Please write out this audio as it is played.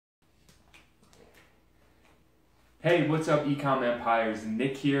Hey, what's up, Ecom Empires?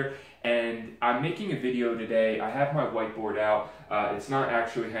 Nick here, and I'm making a video today. I have my whiteboard out. It's not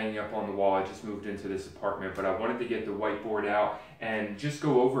actually hanging up on the wall. I just moved into this apartment, but I wanted to get the whiteboard out and just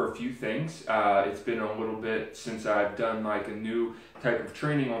go over a few things. It's been a little bit since I've done like a new type of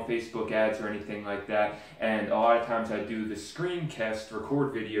training on Facebook ads or anything like that, and a lot of times I do the screencast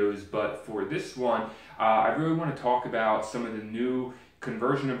record videos, but for this one, I really want to talk about some of the new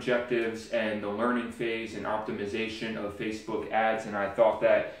conversion objectives and the learning phase and optimization of Facebook ads, and I thought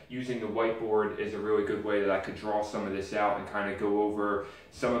that using the whiteboard is a really good way that I could draw some of this out and kind of go over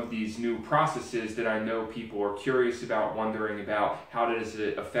some of these new processes that I know people are curious about, wondering about how does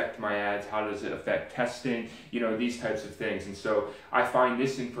it affect my ads, how does it affect testing, these types of things. And so I find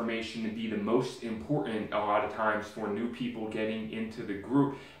this information to be the most important a lot of times for new people getting into the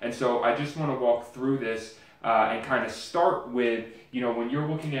group. And so I just want to walk through this and kind of start with, when you're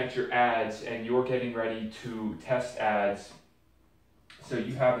looking at your ads and you're getting ready to test ads, so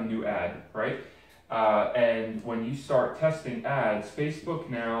you have a new ad, right? And when you start testing ads, Facebook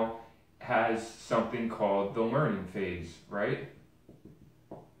now has something called the learning phase, right?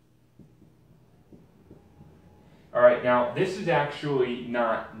 All right, now this is actually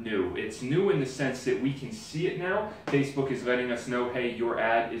not new. It's new in the sense that we can see it now. Facebook is letting us know, hey, your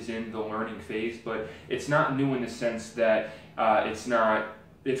ad is in the learning phase, but it's not new in the sense that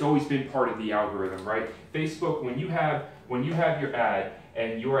it's always been part of the algorithm, right? Facebook, when you have your ad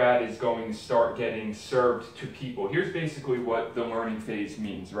and your ad is going to start getting served to people, here's basically what the learning phase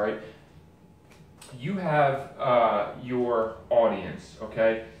means, right? You have your audience,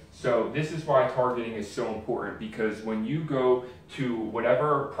 okay? So this is why targeting is so important, because when you go to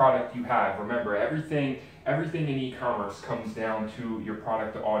whatever product you have, remember everything in e-commerce comes down to your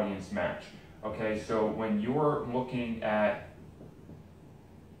product to audience match. Okay, so when you're looking at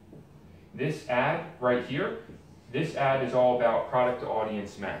this ad right here, this ad is all about product to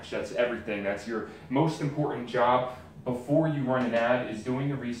audience match. That's everything. That's your most important job before you run an ad, is doing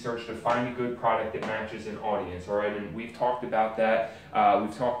the research to find a good product that matches an audience, all right? And we've talked about that.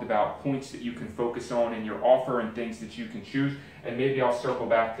 We've talked about points that you can focus on in your offer and things that you can choose, and maybe I'll circle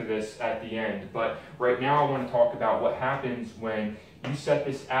back to this at the end. But right now I want to talk about what happens when you set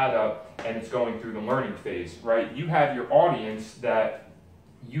this ad up and it's going through the learning phase, right? You have your audience that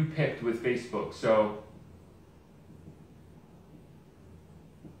you picked with Facebook. So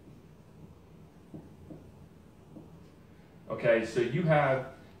okay, so you have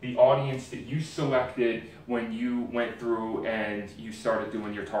the audience that you selected when you went through and you started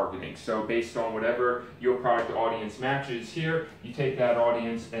doing your targeting. So based on whatever your product audience matches here, you take that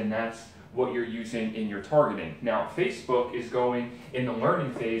audience and that's what you're using in your targeting. Now, Facebook is going in the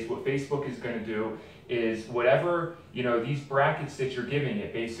learning phase. What Facebook is going to do is whatever, these brackets that you're giving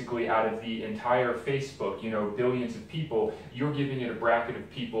it, basically out of the entire Facebook, billions of people, you're giving it a bracket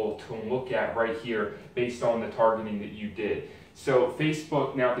of people to look at right here based on the targeting that you did. So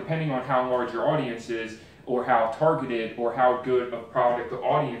Facebook, now depending on how large your audience is, or how targeted or how good a product the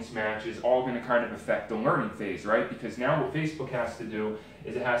audience match is all going to kind of affect the learning phase, right? Because now what Facebook has to do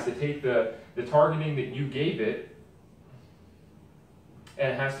is it has to take the targeting that you gave it,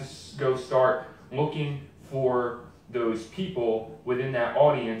 and it has to go start looking for those people within that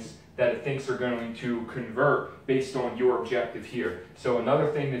audience that it thinks are going to convert based on your objective here. So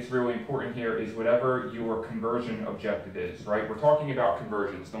another thing that's really important here is whatever your conversion objective is, right? We're talking about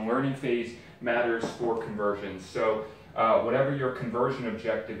conversions. The learning phase matters for conversions. So whatever your conversion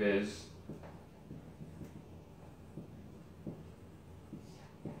objective is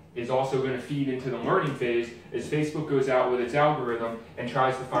also going to feed into the learning phase as Facebook goes out with its algorithm and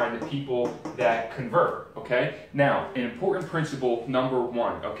tries to find the people that convert, okay? Now, an important principle, number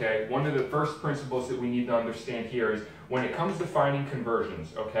one, okay? One of the first principles that we need to understand here is when it comes to finding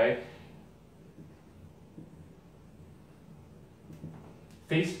conversions, okay?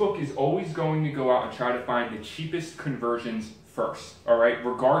 Facebook is always going to go out and try to find the cheapest conversions first, all right?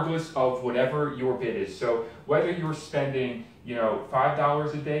 Regardless of whatever your bid is. So whether you're spending,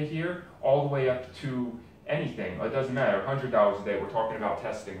 $5 a day here, all the way up to anything, it doesn't matter, $100 a day, we're talking about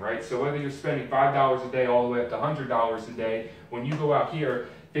testing, right? So whether you're spending $5 a day all the way up to $100 a day, when you go out here,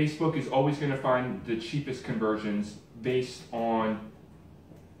 Facebook is always going to find the cheapest conversions based on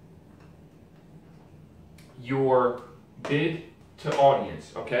your bid to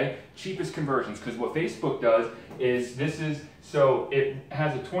audience, okay? Cheapest conversions, because what Facebook does is so it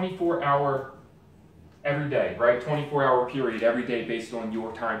has a 24-hour every day, right? 24-hour period every day based on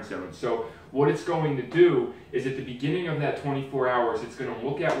your time zone. So what it's going to do is at the beginning of that 24 hours, it's going to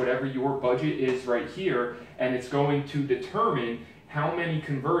look at whatever your budget is right here, and it's going to determine how many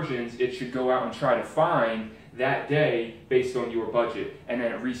conversions it should go out and try to find that day based on your budget. And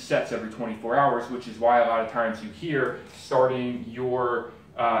then it resets every 24 hours, which is why a lot of times you hear starting your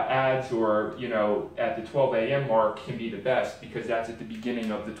ads or, at the 12 a.m. mark can be the best, because that's at the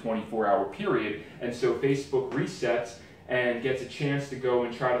beginning of the 24-hour period. And so Facebook resets and gets a chance to go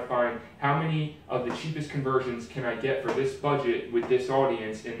and try to find how many of the cheapest conversions can I get for this budget with this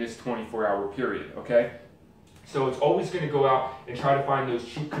audience in this 24-hour period, okay? So it's always going to go out and try to find those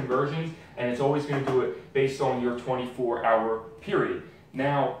cheap conversions, and it's always going to do it based on your 24-hour period.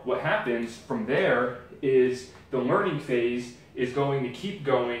 Now, what happens from there is the learning phase is going to keep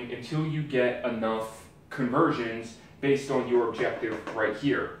going until you get enough conversions based on your objective right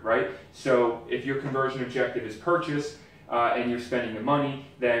here, right? So if your conversion objective is purchase and you're spending the money,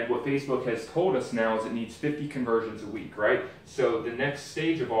 then what Facebook has told us now is it needs 50 conversions a week, right? So the next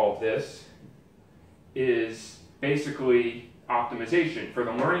stage of all of this is basically optimization. For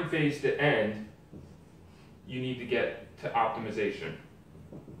the learning phase to end, you need to get to optimization.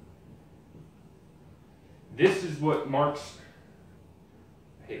 This is what marks,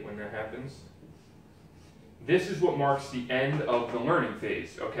 I hate when that happens. This is what marks the end of the learning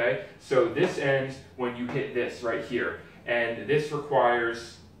phase, okay? So this ends when you hit this right here. And this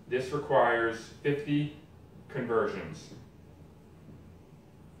requires 50 conversions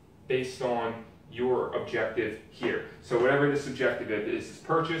based on your objective here. So whatever this objective is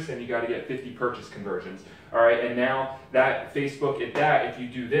purchase, and you got to get 50 purchase conversions. All right, and now that Facebook at that, if you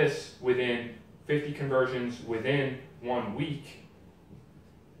do this within 50 conversions within 1 week,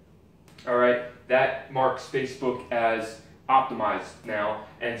 all right, that marks Facebook as optimized now.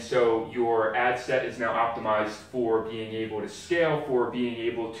 And so your ad set is now optimized for being able to scale, for being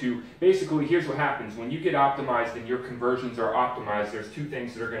able to, basically, here's what happens. When you get optimized and your conversions are optimized, there's two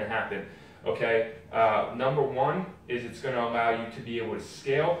things that are going to happen. Okay, number one is it's going to allow you to be able to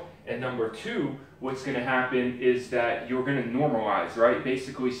scale, and number two, what's going to happen is that you're going to normalize, right?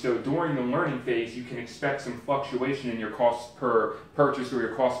 Basically, so during the learning phase, you can expect some fluctuation in your cost per purchase or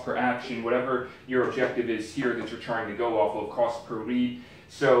your cost per action, whatever your objective is here that you're trying to go off of, cost per lead.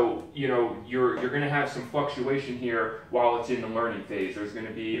 So, you're going to have some fluctuation here while it's in the learning phase. There's going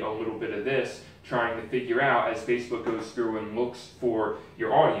to be a little bit of this trying to figure out as Facebook goes through and looks for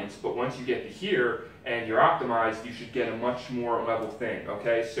your audience. But once you get to here and you're optimized, you should get a much more level thing,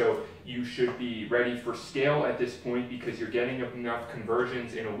 okay? So you should be ready for scale at this point, because you're getting enough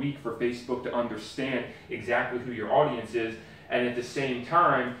conversions in a week for Facebook to understand exactly who your audience is. And at the same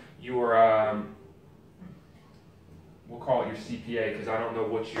time, your we'll call it your CPA, because I don't know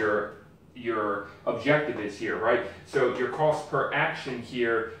what your objective is here, right? So your cost per action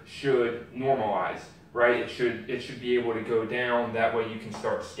here should normalize, right? It should be able to go down. That way you can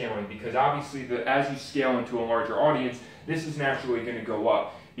start scaling, because obviously as you scale into a larger audience, this is naturally going to go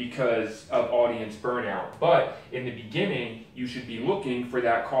up because of audience burnout. But in the beginning, you should be looking for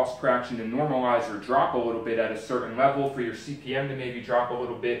that cost per action to normalize or drop a little bit at a certain level, for your CPM to maybe drop a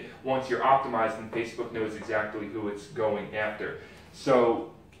little bit. Once you're optimized, and Facebook knows exactly who it's going after.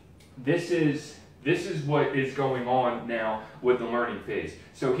 So this is what is going on now with the learning phase.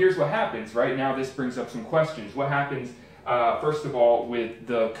 So here's what happens. Right now, this brings up some questions. What happens, first of all, with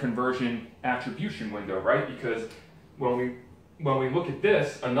the conversion attribution window, right? Because when we look at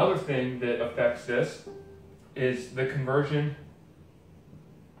this, another thing that affects this is the conversion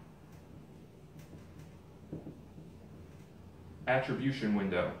attribution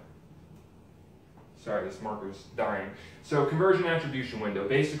window. Sorry, this marker's dying. So conversion attribution window.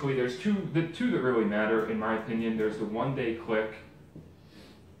 Basically, there's the two that really matter, in my opinion. There's the 1-day click,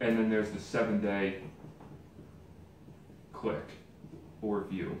 and then there's the 7-day click or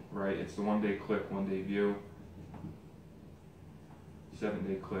view, right? It's the 1-day click, 1-day view.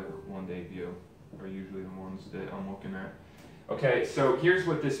 7-day click, 1-day view are usually the ones that I'm looking at. Okay, so here's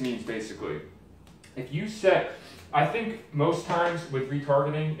what this means basically. If you set, I think most times with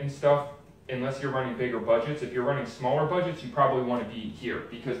retargeting and stuff, unless you're running bigger budgets, if you're running smaller budgets, you probably want to be here.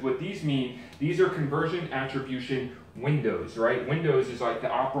 Because what these mean, these are conversion attribution windows, right? Windows is like the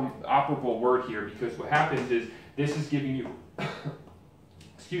operable word here, because what happens is this is giving you,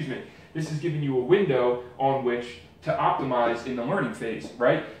 excuse me, this is giving you a window on which to optimize in the learning phase,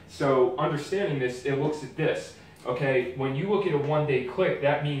 right? So understanding this, it looks at this. Okay, when you look at a 1-day click,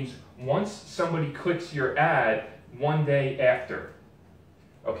 that means once somebody clicks your ad 1 day after,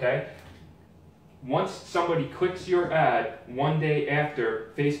 okay? Once somebody clicks your ad 1 day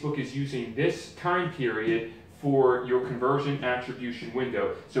after, Facebook is using this time period for your conversion attribution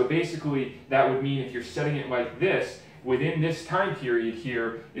window. So basically, that would mean if you're setting it like this, within this time period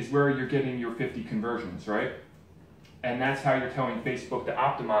here is where you're getting your 50 conversions, right? And that's how you're telling Facebook to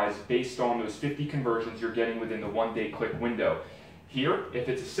optimize based on those 50 conversions you're getting within the 1-day click window. Here, if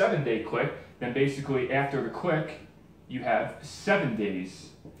it's a 7-day click, then basically after the click, you have 7 days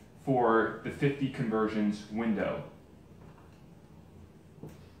for the 50 conversions window.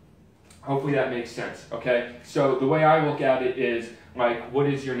 Hopefully that makes sense, okay? So the way I look at it is, like, what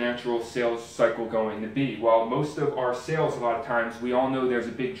is your natural sales cycle going to be? Well, most of our sales, a lot of times, we all know there's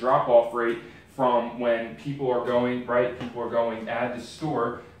a big drop-off rate from when people are going, right? People are going add to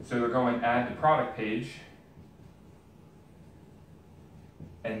store, so they're going add to product page,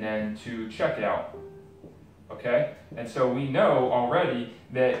 and then to checkout, okay? And so we know already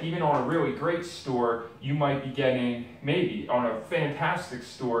that even on a really great store, you might be getting, maybe on a fantastic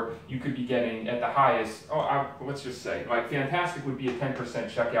store, you could be getting at the highest, let's just say, like fantastic would be a 10%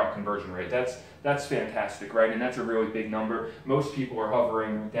 checkout conversion rate. That's fantastic, right? And that's a really big number. Most people are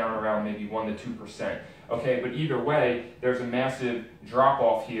hovering down around maybe 1 to 2%. Okay, but either way, there's a massive drop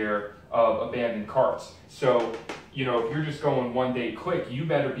off here of abandoned carts. So, you know, if you're just going 1-day click, you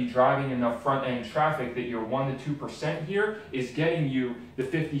better be driving enough front end traffic that your 1 to 2% here is getting you the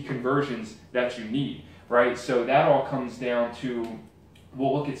 50 conversions that you need, right? So that all comes down to,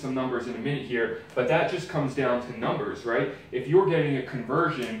 we'll look at some numbers in a minute here, but that just comes down to numbers, right? If you're getting a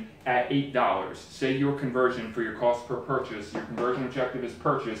conversion at $8, say your conversion for your cost per purchase, your conversion objective is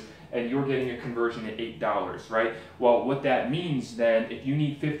purchase, and you're getting a conversion at $8, right? Well, what that means then, if you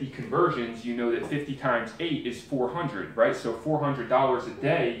need 50 conversions, you know that 50 times 8 is 400, right? So $400 a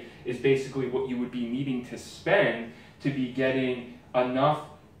day is basically what you would be needing to spend to be getting enough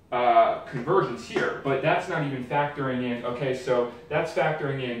conversions here, but that's not even factoring in, okay, so that's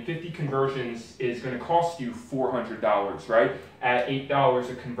factoring in 50 conversions is going to cost you $400, right, at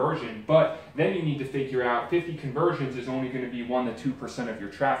 $8 a conversion, but then you need to figure out 50 conversions is only going to be 1 to 2% of your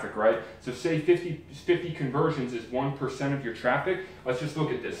traffic, right? So say 50 conversions is 1% of your traffic. Let's just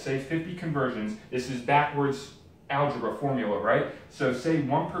look at this. Say 50 conversions, this is backwards algebra formula, right? So say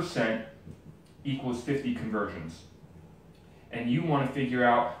 1% equals 50 conversions. And you want to figure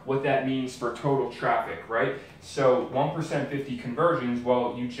out what that means for total traffic, right? So 1% 50 conversions,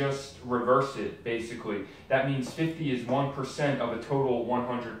 well, you just reverse it, basically. That means 50 is 1% of a total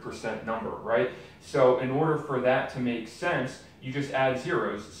 100% number, right? So in order for that to make sense, you just add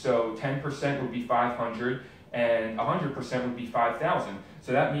zeros. So 10% would be 500, and 100% would be 5,000.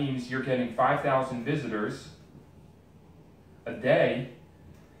 So that means you're getting 5,000 visitors a day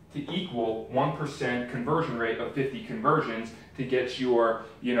to equal 1% conversion rate of 50 conversions to get your,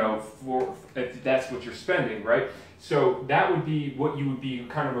 you know, if that's what you're spending, right? So that would be what you would be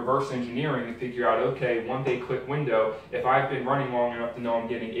kind of reverse engineering to figure out, okay, 1-day click window, if I've been running long enough to know I'm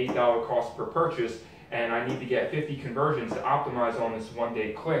getting $8 cost per purchase, and I need to get 50 conversions to optimize on this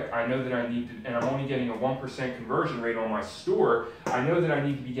 1-day click, I know that I need to, and I'm only getting a 1% conversion rate on my store, I know that I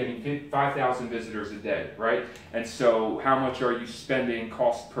need to be getting 5,000 visitors a day, right? And so how much are you spending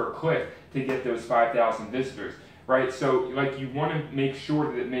cost per click to get those 5,000 visitors, right? So like you want to make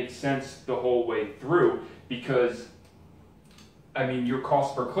sure that it makes sense the whole way through, because I mean, your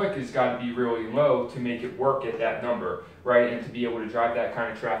cost per click has got to be really low to make it work at that number, right? And to be able to drive that kind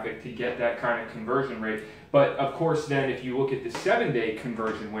of traffic to get that kind of conversion rate. But of course, then if you look at the 7-day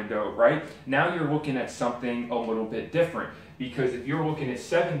conversion window, right? Now you're looking at something a little bit different, because if you're looking at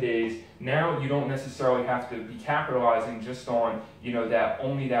 7 days, now you don't necessarily have to be capitalizing just on, you know,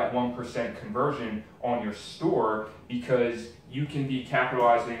 only that 1% conversion on your store, because you can be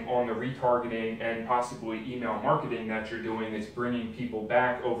capitalizing on the retargeting and possibly email marketing that you're doing is bringing people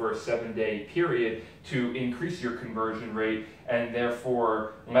back over a 7-day period to increase your conversion rate, and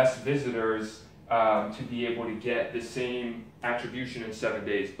therefore less visitors to be able to get the same attribution in 7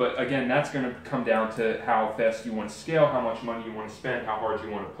 days. But again, that's going to come down to how fast you want to scale, how much money you want to spend, how hard you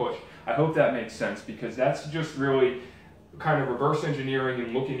want to push. I hope that makes sense, because that's just really kind of reverse engineering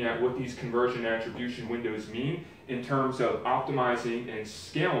and looking at what these conversion attribution windows mean in terms of optimizing and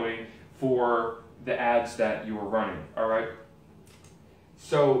scaling for the ads that you are running, all right?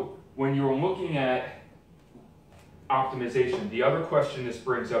 So when you're looking at optimization, the other question this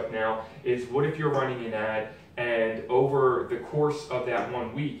brings up now is, what if you're running an ad and over the course of that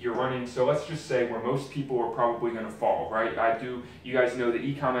 1 week you're running, so let's just say where most people are probably going to fall, right? You guys know that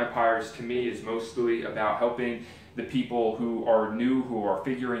Ecom Empires to me is mostly about helping the people who are new, who are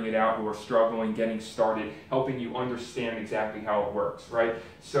figuring it out, who are struggling, getting started, helping you understand exactly how it works, right?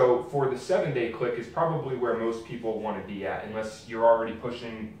 So for the 7-day click is probably where most people want to be at, unless you're already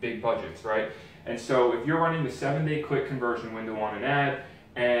pushing big budgets, right? And so if you're running the 7-day click conversion window on an ad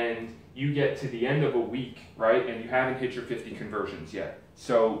and you get to the end of a week, right, and you haven't hit your 50 conversions yet.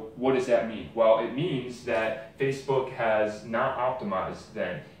 So what does that mean? Well, it means that Facebook has not optimized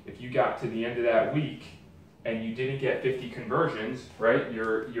then. If you got to the end of that week and you didn't get 50 conversions, right?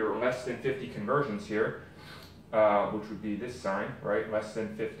 You're less than 50 conversions here, which would be this sign, right? Less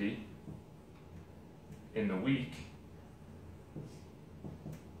than 50 in the week,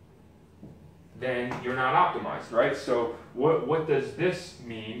 then you're not optimized, right? So what does this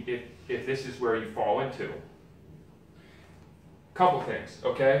mean if this is where you fall into? Couple things,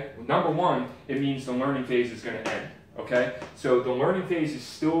 okay? Number one, it means the learning phase is going to end, okay? So the learning phase is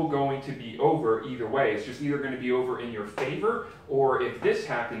still going to be over either way. It's just either going to be over in your favor, or if this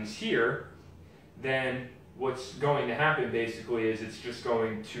happens here, then what's going to happen basically is it's just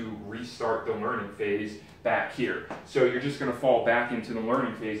going to restart the learning phase back here. So you're just going to fall back into the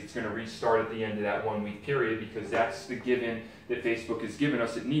learning phase. It's going to restart at the end of that 1 week period, because that's the given that Facebook has given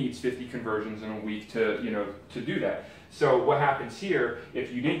us. It needs 50 conversions in a week to, to do that. So what happens here,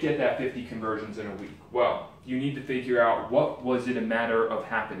 if you didn't get that 50 conversions in a week? Well, you need to figure out, what was it a matter of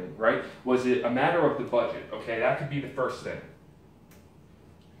happening, right? Was it a matter of the budget? Okay, that could be the first thing.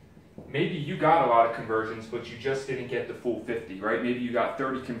 Maybe you got a lot of conversions, but you just didn't get the full 50, right? Maybe you got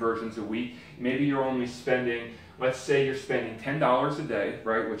 30 conversions a week. Maybe you're only spending, let's say you're spending $10 a day,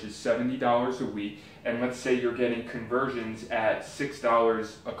 right, which is $70 a week. And let's say you're getting conversions at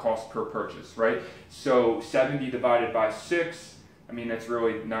 $6 a cost per purchase, right? So 70 divided by 6, I mean, that's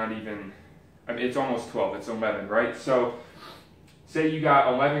really not even, I mean, it's almost 12, it's 11, right? So say you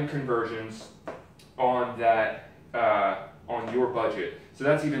got 11 conversions on that, on your budget. So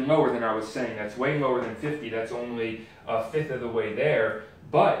that's even lower than I was saying. That's way lower than 50. That's only a fifth of the way there.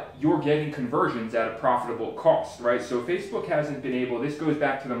 But you're getting conversions at a profitable cost, right? So Facebook hasn't been able, this goes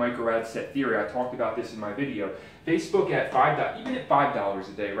back to the micro ad set theory. I talked about this in my video. Facebook at even at $5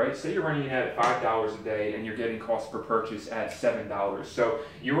 a day, right? Say you're running an ad at $5 a day and you're getting cost per purchase at $7. So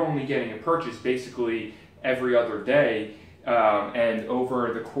you're only getting a purchase basically every other day. And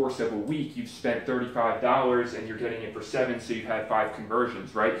over the course of a week, you've spent $35 and you're getting it for $7, so you've had 5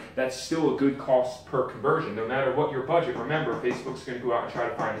 conversions, right? That's still a good cost per conversion. No matter what your budget, remember, Facebook's going to go out and try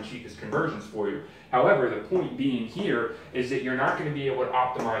to find the cheapest conversions for you. However, the point being here is that you're not going to be able to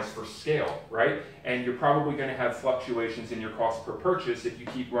optimize for scale, right? And you're probably going to have fluctuations in your cost per purchase if you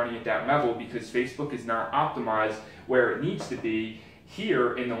keep running at that level, because Facebook is not optimized where it needs to be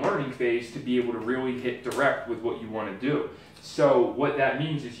here in the learning phase to be able to really hit direct with what you want to do. So what that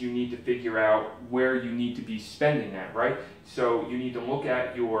means is you need to figure out where you need to be spending that, right? So you need to look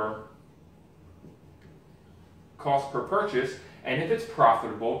at your cost per purchase, and if it's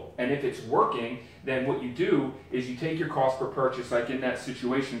profitable and if it's working, then what you do is you take your cost per purchase, like in that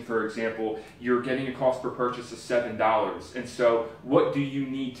situation, for example, you're getting a cost per purchase of $7. And so what do you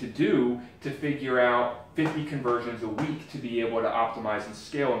need to do to figure out 50 conversions a week to be able to optimize and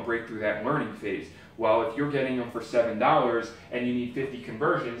scale and break through that learning phase? Well, if you're getting them for $7 and you need 50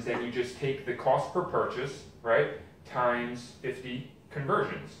 conversions, then you just take the cost per purchase, right, times 50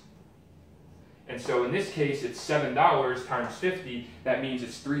 conversions. And so in this case, it's $7 times 50. That means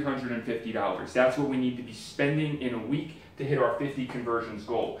it's $350. That's what we need to be spending in a week to hit our 50 conversions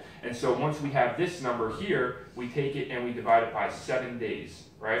goal. And so once we have this number here, we take it and we divide it by 7 days,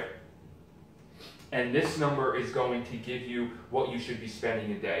 right? And this number is going to give you what you should be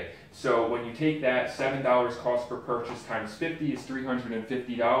spending a day. So when you take that $7 cost per purchase times 50 is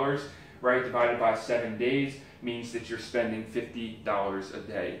 $350, right? Divided by 7 days means that you're spending $50 a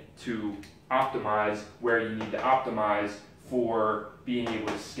day to optimize where you need to optimize for being able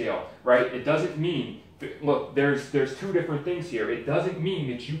to scale, right? It doesn't mean, look, there's 2 different things here. It doesn't mean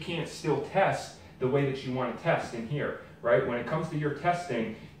that you can't still test the way that you want to test in here, right? When it comes to your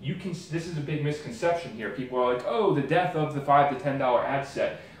testing, you can, this is a big misconception here. People are like, oh, the death of the $5 to $10 ad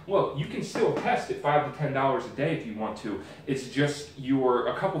set. Well, you can still test at $5 to $10 a day if you want to. It's just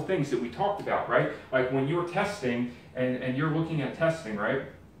a couple things that we talked about, right? Like when you're testing and you're looking at testing, right?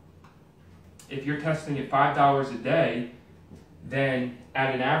 If you're testing at $5 a day, then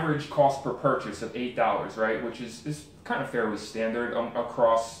at an average cost per purchase of $8, right, which is kind of fairly standard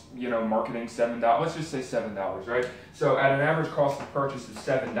across, marketing, $7. Let's just say $7, right? So at an average cost of purchase of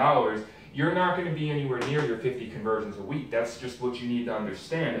 $7, you're not going to be anywhere near your 50 conversions a week. That's just what you need to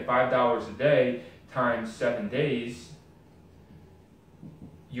understand. At $5 a day times 7 days,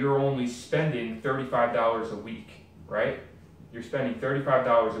 you're only spending $35 a week, right? You're spending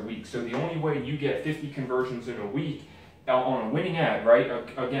 $35 a week. So the only way you get 50 conversions in a week on a winning ad, right?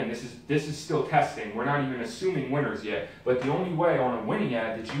 Again, this is still testing. We're not even assuming winners yet. But the only way on a winning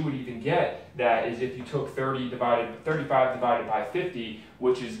ad that you would even get that is if you took 35 divided by 50,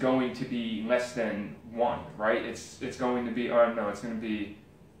 which is going to be less than 1, right? It's going to be, oh no, it's going to be,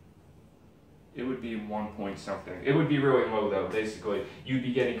 it would be 1 point something. It would be really low though, basically. You'd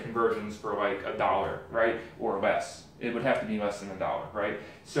be getting conversions for like $1, right? Or less. It would have to be less than $1, right?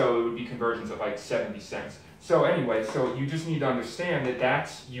 So it would be conversions at like 70 cents. So anyway, so you just need to understand that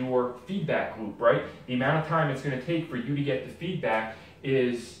that's your feedback loop, right? The amount of time it's going to take for you to get the feedback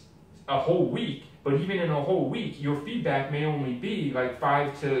is a whole week. But even in a whole week, your feedback may only be like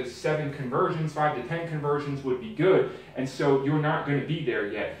 5 to 7 conversions, 5 to 10 conversions would be good. And so you're not going to be there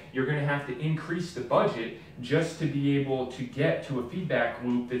yet. You're going to have to increase the budget just to be able to get to a feedback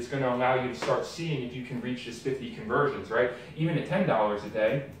loop that's going to allow you to start seeing if you can reach this 50 conversions, right? Even at $10 a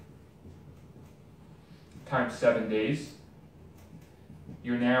day, times 7 days,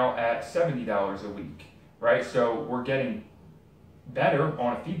 you're now at $70 a week, right? So we're getting better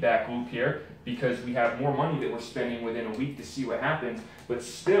on a feedback loop here because we have more money that we're spending within a week to see what happens. But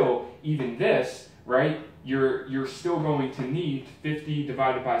still, even this, right, you're still going to need 50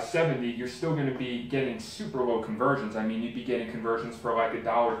 divided by 70. You're still going to be getting super low conversions. I mean, you'd be getting conversions for like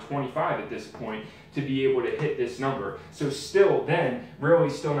 $1.25 at this point to be able to hit this number. So still then,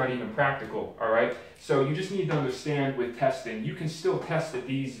 really still not even practical, all right? So you just need to understand with testing, you can still test at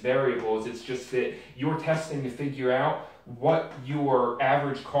these variables. It's just that you're testing to figure out what your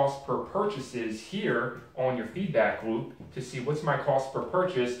average cost per purchase is here on your feedback loop to see what's my cost per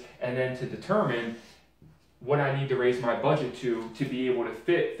purchase, and then to determine what I need to raise my budget to be able to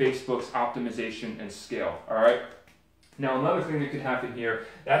fit Facebook's optimization and scale, all right? Now, another thing that could happen here,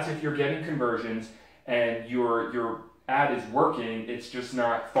 that's if you're getting conversions and your ad is working, it's just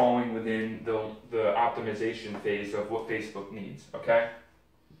not falling within the optimization phase of what Facebook needs, okay?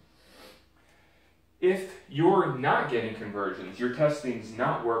 If you're not getting conversions, your testing's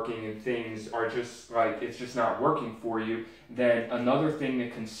not working and things are just like, it's just not working for you, then another thing to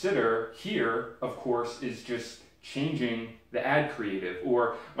consider here, of course, is just changing the ad creative.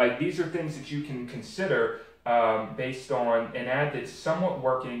 Or like these are things that you can consider based on an ad that's somewhat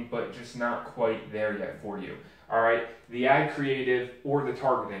working but just not quite there yet for you. All right, the ad creative or the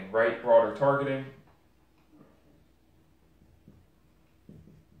targeting, right? Broader targeting.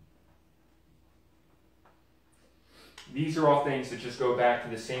 These are all things that just go back to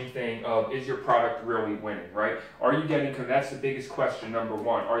the same thing of, is your product really winning, right? Are you getting, that's the biggest question, number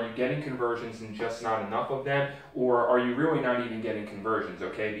one. Are you getting conversions and just not enough of them? Or are you really not even getting conversions,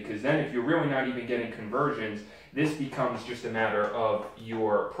 okay? Because then if you're really not even getting conversions, this becomes just a matter of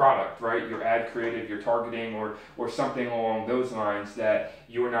your product, right? Your ad creative, your targeting, or something along those lines that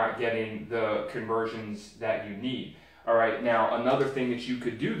you're not getting the conversions that you need. All right, now another thing that you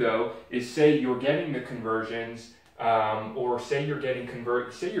could do though, is say you're getting the conversions, or say you're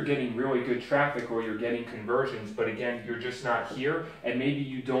getting really good traffic or you're getting conversions, but again, you're just not here and maybe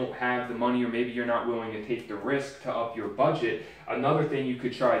you don't have the money or maybe you're not willing to take the risk to up your budget. Another thing you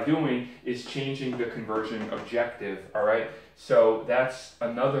could try doing is changing the conversion objective, all right? So that's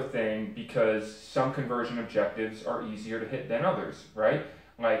another thing because some conversion objectives are easier to hit than others, right?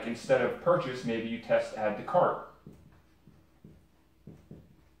 Like instead of purchase, maybe you test add to cart.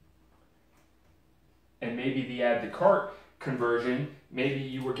 And maybe the add to cart conversion, maybe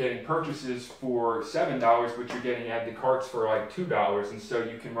you were getting purchases for $7, but you're getting add to carts for like $2. And so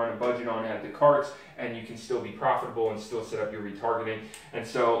you can run a budget on add to carts and you can still be profitable and still set up your retargeting. And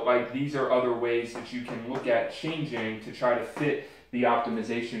so like these are other ways that you can look at changing to try to fit the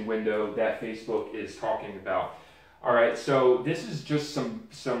optimization window that Facebook is talking about. All right, so this is just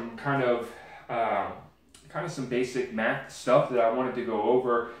some kind of some basic math stuff that I wanted to go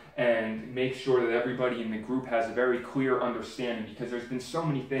over and make sure that everybody in the group has a very clear understanding, because there's been so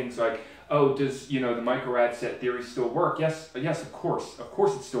many things like, oh, does the micro ad set theory still work? Yes, of course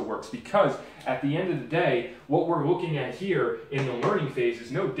it still works, because at the end of the day, what we're looking at here in the learning phase is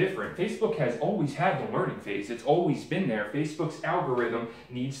no different. Facebook has always had the learning phase. It's always been there. Facebook's algorithm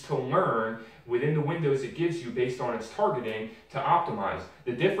needs to learn within the windows it gives you based on its targeting to optimize.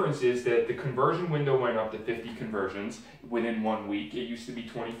 The difference is that the conversion window went up to 50 conversions within 1 week. It used to be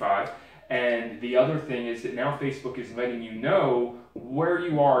 25. And the other thing is that now Facebook is letting you know where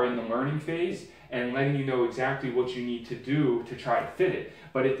you are in the learning phase and letting you know exactly what you need to do to try to fit it.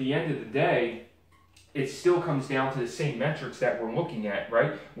 But at the end of the day, it still comes down to the same metrics that we're looking at,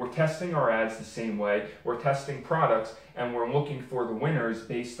 right? We're testing our ads the same way, we're testing products, and we're looking for the winners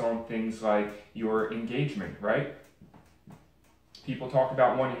based on things like your engagement, right? People talk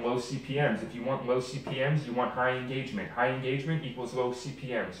about wanting low CPMs. If you want low CPMs, you want high engagement. High engagement equals low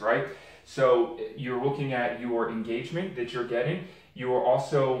CPMs, right? So you're looking at your engagement that you're getting. You are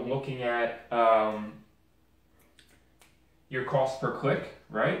also looking at your cost per click,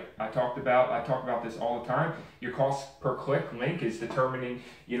 right? I talk about this all the time. Your cost per click link is determining,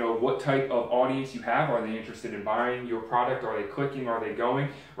 what type of audience you have. Are they interested in buying your product? Are they clicking? Are they going,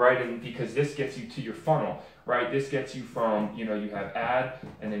 right? And because this gets you to your funnel, right? This gets you from, you have ad,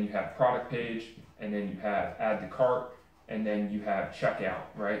 and then you have product page, and then you have add to cart, and then you have checkout,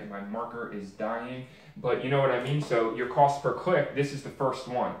 right? My marker is dying, but you know what I mean? So your cost per click, this is the first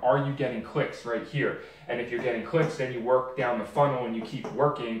one. Are you getting clicks right here? And if you're getting clicks, then you work down the funnel and you keep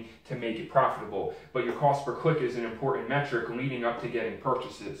working to make it profitable. But your cost per click is an important metric leading up to getting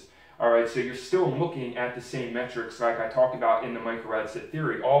purchases. All right, so you're still looking at the same metrics like I talked about in the micro ad set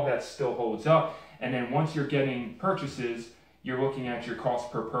theory. All that still holds up. And then once you're getting purchases, you're looking at your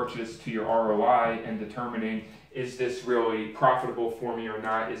cost per purchase to your ROI and determining, is this really profitable for me or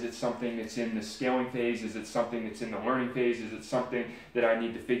not? Is it something that's in the scaling phase? Is it something that's in the learning phase? Is it something that I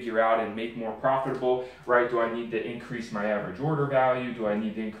need to figure out and make more profitable, right? Do I need to increase my average order value? Do I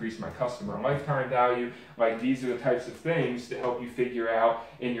need to increase my customer lifetime value? Like, these are the types of things to help you figure out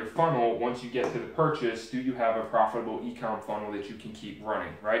in your funnel, once you get to the purchase, do you have a profitable e-com funnel that you can keep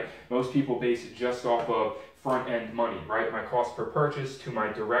running, right? Most people base it just off of front-end money, right? My cost per purchase to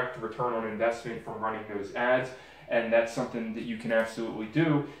my direct return on investment from running those ads. And that's something that you can absolutely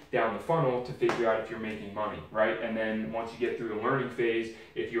do down the funnel to figure out if you're making money, right? And then once you get through the learning phase,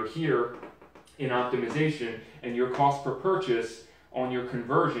 if you're here in optimization and your cost per purchase on your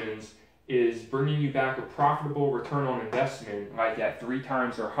conversions is bringing you back a profitable return on investment, like at 3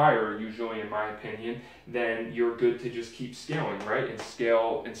 times or higher, usually in my opinion, then you're good to just keep scaling, right? And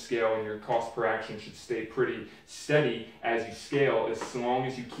scale, and your cost per action should stay pretty steady as you scale, as long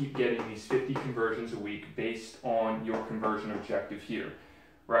as you keep getting these 50 conversions a week based on your conversion objective here,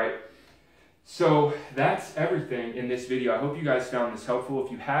 right? So that's everything in this video. I hope you guys found this helpful.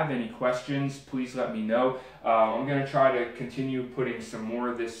 If you have any questions, please let me know. I'm going to try to continue putting some more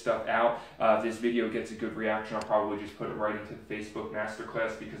of this stuff out. If this video gets a good reaction, I'll probably just put it right into the Facebook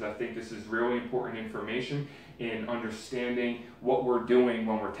Masterclass, because I think this is really important information in understanding what we're doing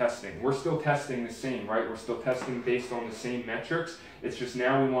when we're testing. We're still testing the same, right? We're still testing based on the same metrics. It's just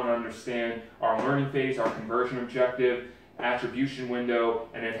now we want to understand our learning phase, our conversion objective, attribution window,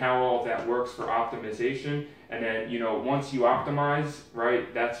 and then how all of that works for optimization. And then, once you optimize,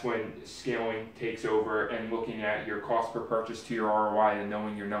 right, that's when scaling takes over and looking at your cost per purchase to your ROI and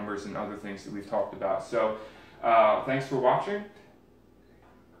knowing your numbers and other things that we've talked about. So thanks for watching.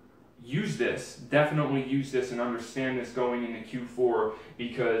 Use this, definitely use this and understand this going into Q4,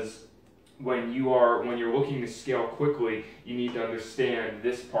 because when you're looking to scale quickly, you need to understand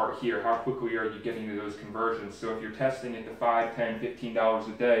this part here. How quickly are you getting to those conversions? So if you're testing at the $5, $10, $15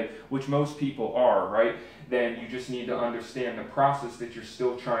 a day, which most people are, right, then you just need to understand the process that you're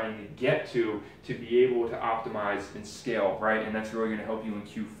still trying to get to be able to optimize and scale, right? And that's really going to help you in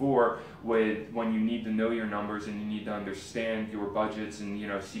Q4 when you need to know your numbers and you need to understand your budgets, and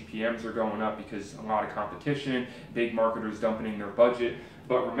CPMs are going up because a lot of competition, big marketers dumping their budget.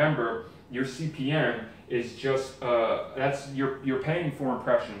 But remember, your CPM is just, you're paying for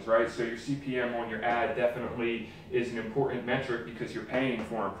impressions, right? So your CPM on your ad definitely is an important metric because you're paying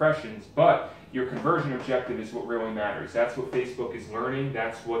for impressions, but your conversion objective is what really matters. That's what Facebook is learning.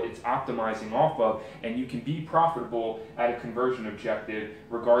 That's what it's optimizing off of, and you can be profitable at a conversion objective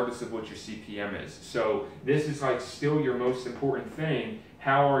regardless of what your CPM is. So this is like still your most important thing.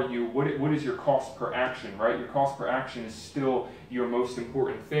 How are you, what is your cost per action, right? Your cost per action is still your most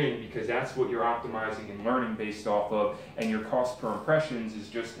important thing, because that's what you're optimizing and learning based off of, and your cost per impressions is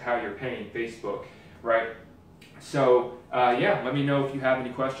just how you're paying Facebook, right? So yeah, let me know if you have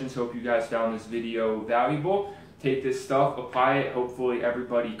any questions. Hope you guys found this video valuable. Take this stuff, apply it. Hopefully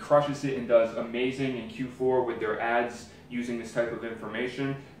everybody crushes it and does amazing in Q4 with their ads using this type of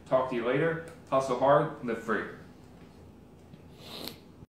information. Talk to you later. Hustle hard, live free.